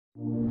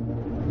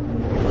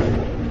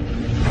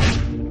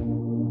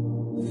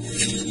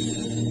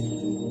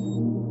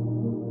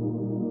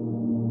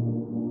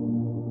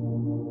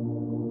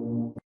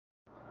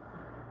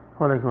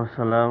ওয়ালাইকুম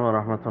আসসালাম ওয়া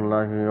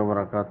রাহমাতুল্লাহি ওয়া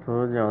বারাকাতুহু।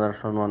 যে আমাদের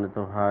সম্মানিত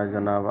ভাই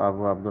জনাব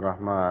আবু আব্দুর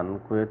রহমান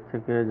কুয়েত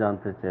থেকে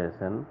জানতে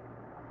চেয়েছেন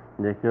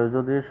যে কেউ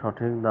যদি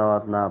সঠিক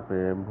দাওয়াত না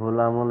পেয়ে ভুল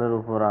আমলের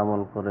উপর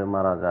আমল করে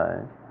মারা যায়,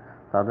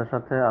 তাদের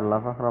সাথে আল্লাহ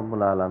পাক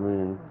রব্বুল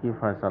আলামিন কি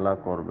ফয়সালা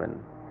করবেন।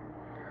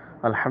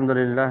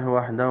 আলহামদুলিল্লাহ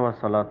ওয়াহদাহু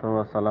ওয়াসসালাতু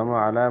ওয়াসসালামু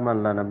আলা মান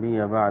লা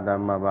নাবিয়্যা বা'দা,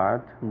 আম্মা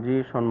বা'দ। জি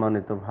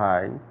সম্মানিত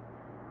ভাই,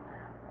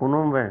 কোনো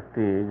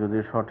ব্যক্তি যদি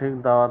সঠিক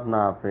দাওয়াত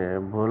না পেয়ে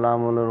ভুল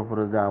আমলের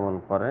উপরে যে আমল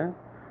করে,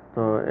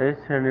 তো এই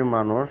শ্রেণীর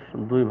মানুষ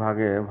দুই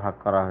ভাগে ভাগ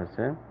করা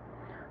হয়েছে।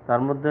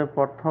 তার মধ্যে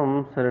প্রথম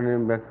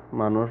শ্রেণীর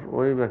মানুষ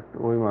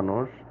ওই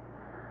মানুষ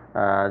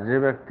যে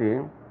ব্যক্তি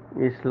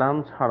ইসলাম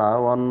ছাড়া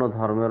অন্য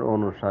ধর্মের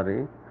অনুসারী,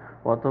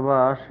 অথবা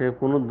সে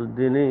কোনো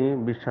দিনই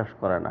বিশ্বাস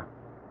করে না,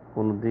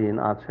 কোনো দিন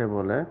আছে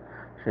বলে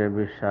সে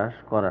বিশ্বাস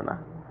করে না।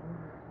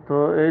 তো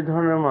এই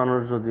ধরনের মানুষ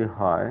যদি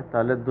হয়,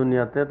 তাহলে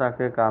দুনিয়াতে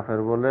তাকে কাফের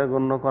বলে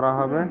গণ্য করা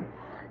হবে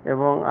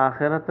এবং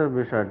আখিরাতের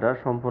বিষয়টা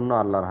সম্পূর্ণ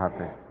আল্লাহর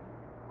হাতে।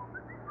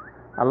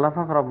 আল্লাহ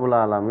পাক রব্বুল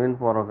আলামিন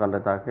পরকালে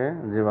তাকে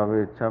যেভাবে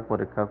ইচ্ছা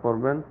পরীক্ষা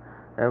করবেন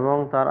এবং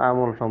তার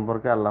আমল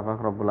সম্পর্কে আল্লাহ পাক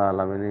রব্বুল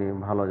আলামিনই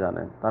ভালো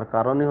জানেন। তার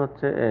কারণই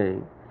হচ্ছে এই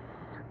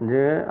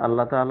যে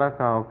আল্লাহ তাআলা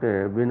কাউকে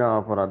বিনা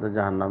অপরাধে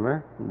জাহান্নামে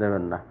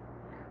দেবেন না।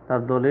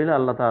 তার দলিল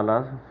আল্লাহ তাআলা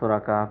সূরা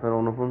কাহফের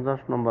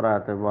 49 নম্বর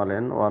আয়াতে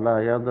বলেন, ওয়ালা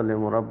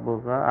ইয়াযলিমু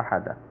রাব্বুকা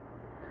আহাদা,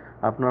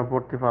 আপনার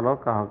প্রতিপালক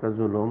কাউকে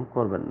জুলুম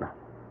করবেন না।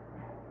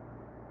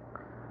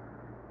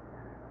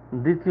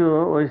 দ্বিতীয়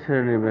ওই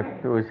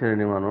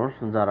শ্রেণী মানুষ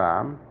যারা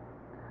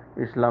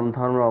ইসলাম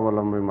ধর্ম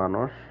অবলম্বী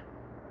মানুষ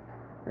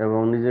এবং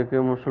নিজেকে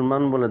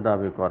মুসলমান বলে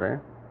দাবি করে,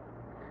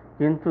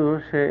 কিন্তু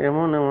সে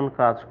এমন এমন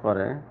কাজ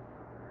করে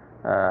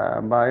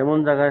বা এমন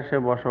জায়গায় সে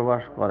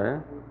বসবাস করে,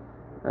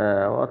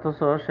 অথচ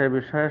সে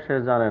বিষয়ে সে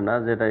জানে না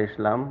যেটা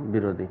ইসলাম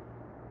বিরোধী,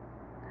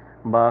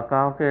 বা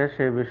কাউকে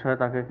সে বিষয়ে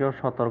তাকে কেউ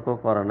সতর্ক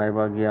করে নাই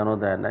বা জ্ঞানও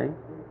দেয় নাই।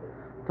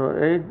 তো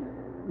এই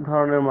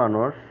ধরনের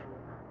মানুষ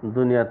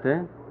দুনিয়াতে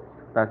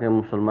তাকে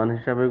মুসলমান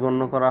হিসেবে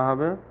গণ্য করা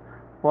হবে,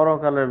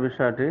 পরকালের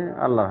বিষয়টি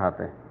আল্লাহর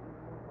হাতে।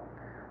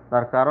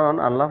 তার কারণ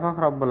আল্লাহ পাক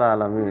রব্বুল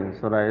আলামিন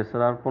সূরা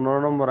ইসরার 15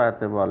 নম্বর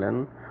আয়াতে বলেন,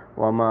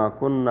 ওয়ামা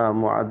কুন্না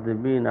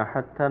মুআযযিবিনা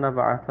হাত্তা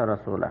নাবআসা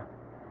রাসূলা,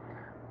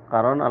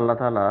 কারণ আল্লাহ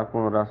তাআলা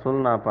কোন রাসূল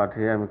না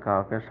পাঠিয়ে আমি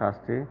কাউকে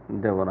শাস্তি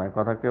দেব না।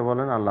 কথা কে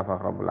বলেন? আল্লাহ পাক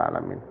রব্বুল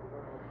আলামিন।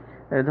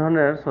 এই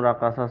ধরনের সূরা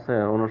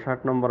কাসাসের 59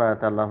 নম্বর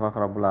আয়াতে আল্লাহ পাক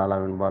রব্বুল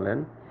আলামিন বলেন,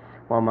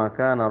 ওয়ামা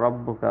কানা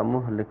রাব্বুকা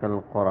মুহলিকাল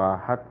কুরা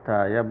হাত্তা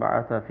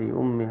ইয়াবআসা ফি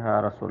উম্মিহা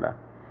রাসূলা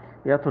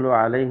ইয়াতলু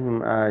আলাইহিম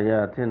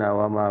আয়াতিনা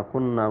ওয়ামা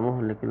কুন্না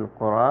মুহলিকিল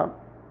কুরা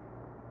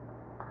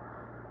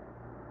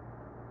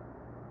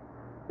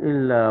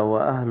ইল্লা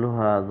ওয়া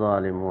আহলুহা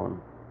যালিমুন।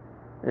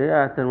 এই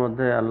আয়াতের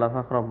মধ্যে আল্লাহ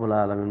পাক রব্বুল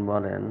আলামিন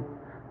বলেন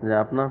যে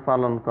আপনার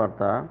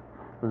পালনকর্তা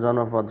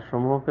জনপদ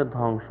সমূহকে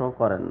ধ্বংস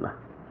করেন না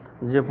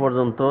যে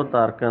পর্যন্ত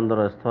তার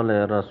কেন্দ্রস্থলে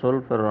রাসূল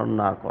প্রেরণ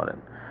না করেন,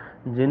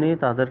 যিনি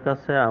তাদের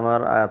কাছে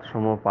আমার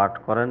আয়াতসমূহ পাঠ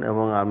করেন,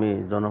 এবং আমি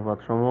জনপদ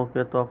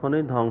সমূহকে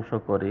তখনই ধ্বংস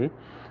করি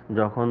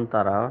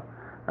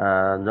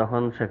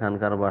যখন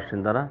সেখানকার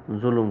বাসিন্দারা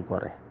জুলুম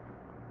করে।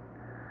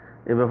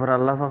 এ ব্যাপারে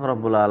আল্লাহ পাক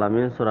রব্বুল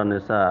আলামিন সূরা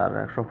নিসার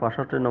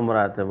 165 নম্বর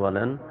আয়াতে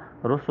বলেন,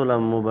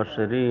 রুসুলাম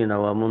মুবাশশিরিনা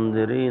ওয়া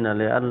মুনযিরিনা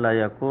লিআল্লা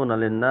ইয়াকুনা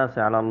লিন-নাসি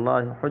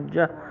আলাল্লাহি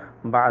হুজ্জাহ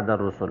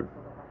বা'দার রুসুল।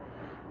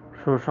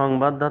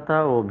 সুসংবাদদাতা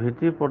ও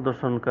ভীতি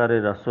প্রদর্শনকারী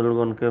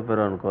রাসূলগণকে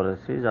প্রেরণ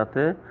করেছি,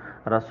 যাতে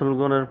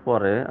রাসূলগণের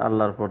পরে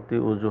আল্লাহর প্রতি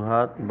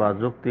অজুহাত বা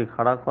যুক্তি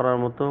খাড়া করার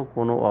মতো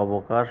কোনো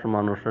অবকাশ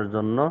মানুষের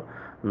জন্য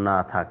না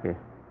থাকে।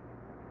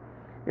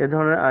 এ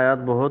ধরনের আয়াত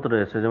বহুত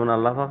রয়েছে। যেমন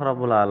আল্লাহ পাক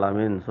রব্বুল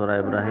আলামিন সূরা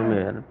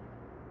ইব্রাহিমের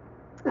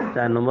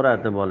 4 নম্বর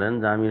আয়াতে বলেন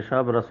যে আমি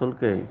সব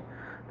রাসূলকেই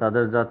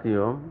তাদের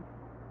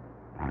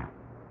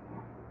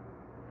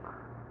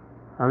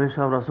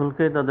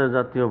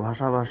জাতীয়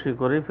ভাষাভাষী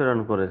করেই প্রেরণ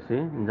করেছি,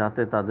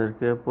 যাতে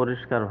তাদেরকে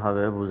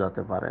পরিষ্কারভাবে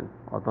বুঝাতে পারেন।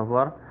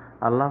 অতঃপর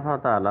আল্লাহ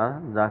তাআলা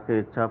যাকে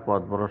ইচ্ছা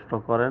পথভ্রষ্ট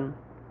করেন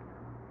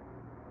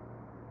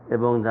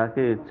এবং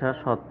যাকে ইচ্ছা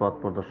সৎ পথ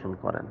প্রদর্শন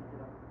করেন।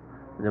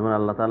 যেমন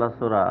আল্লাহ তাআলা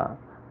সূরা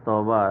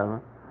তওবা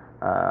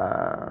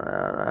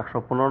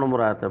 115 নম্বর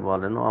আয়াতে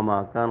বলেন, ওয়ামা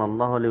কানা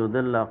আল্লাহু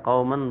লিইউদিল্লা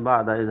কওমান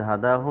বা'দা ইয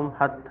হাদাহুম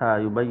হাত্তা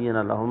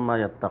ইউবায়্যিনা লাহুম মা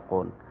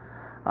ইয়াত্তাকুন।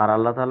 আর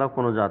আল্লাহ তাআলা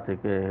কোন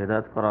জাতিকে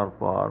হেদায়েত করার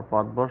পর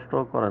পথভ্রষ্ট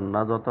করেন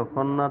না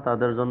যতক্ষণ না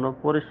তাদের জন্য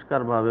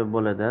পরিষ্কারভাবে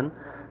বলে দেন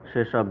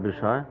সেসব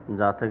বিষয়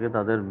যা থেকে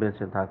তাদের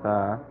বেঁচে থাকা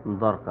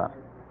দরকার।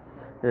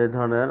 এই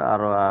ধরনের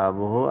আরো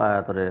বহু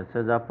আয়াত রয়েছে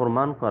যা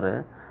প্রমাণ করে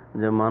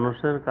যে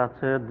মানুষের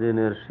কাছে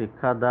দ্বীনের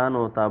শিক্ষা দান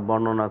ও তা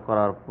বর্ণনা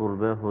করার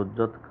পূর্বে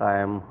হুজ্জত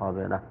কায়েম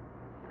হবে না।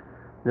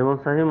 যেমন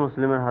সহিহ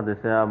মুসলিমের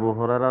হাদিসে আবু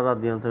হুরায়রা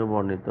রাদিয়াল্লাহু থেকে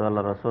বর্ণিত,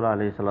 আল্লাহ রাসূল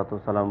আলাইহিস সালাতু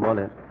ওয়াসালাম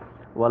বলেন,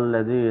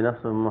 ওয়াল্লাযী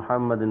নাফসু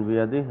মুহাম্মাদিন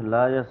বিয়াদিহি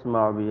লা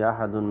ইয়াসমাউ বি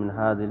আহাদুন মিন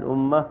হাযিহিল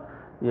উম্মাহ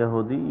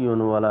ইয়াহুদিয়্যুন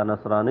ওয়ালা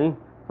নাসরানী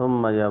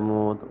সুম্মা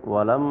ইয়ামুত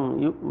ওয়া লাম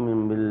ইউমিন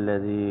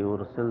বিল্লাযী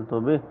উরসিলতু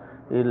বিহি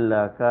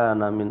ইল্লা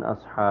কানা মিন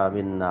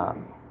আসহাবিন নার।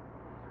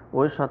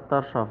 ওই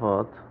সত্তার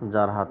শপথ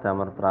যার হাতে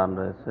আমার প্রাণ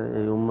রয়েছে,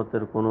 এই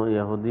উম্মতের কোনো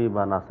ইহুদি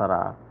বা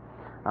নাসারা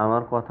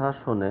আমার কথা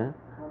শুনে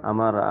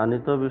আমার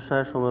আনিত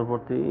বিষয়সমূহের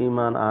প্রতি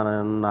ঈমান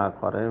আনয়ন না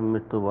করে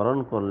মৃত্যুবরণ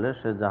করলে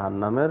সে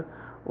জাহান্নামের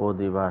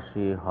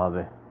অধিবাসী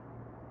হবে।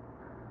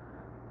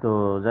 তো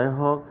যাই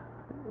হোক,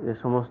 এ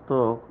সমস্ত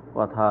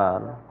কথার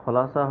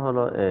খোলাসা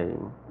হলো এই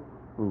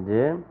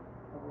যে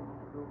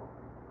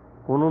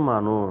কোনো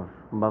মানুষ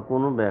বা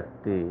কোনো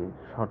ব্যক্তি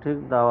সঠিক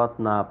দাওয়াত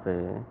না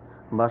পেয়ে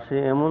বা সে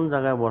এমন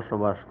জায়গায়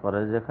বসবাস করে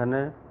যেখানে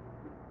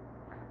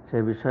সে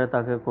বিষয়ে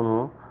তাকে কোনো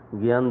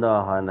জ্ঞান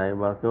দেওয়া হয় নাই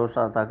বা কেউ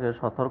তাকে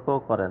সতর্ক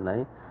করে নাই,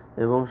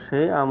 এবং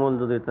সেই আমল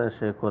যদি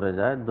সে করে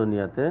যায়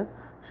দুনিয়াতে,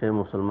 সে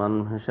মুসলমান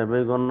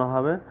হিসেবেই গণ্য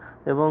হবে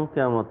এবং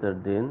কিয়ামতের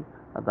দিন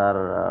তার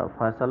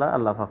ফয়সালা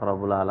আল্লাহ পাক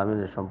রব্বুল আলামিন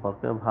এ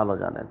সম্পর্কে ভালো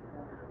জানেন।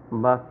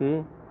 বাকি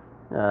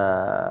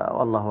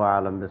আল্লাহু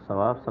আ'লাম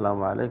বিস-সাওয়াব।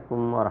 আসসালামু আলাইকুম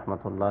ওয়া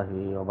রাহমাতুল্লাহি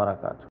ওয়া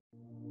বারাকাতুহু।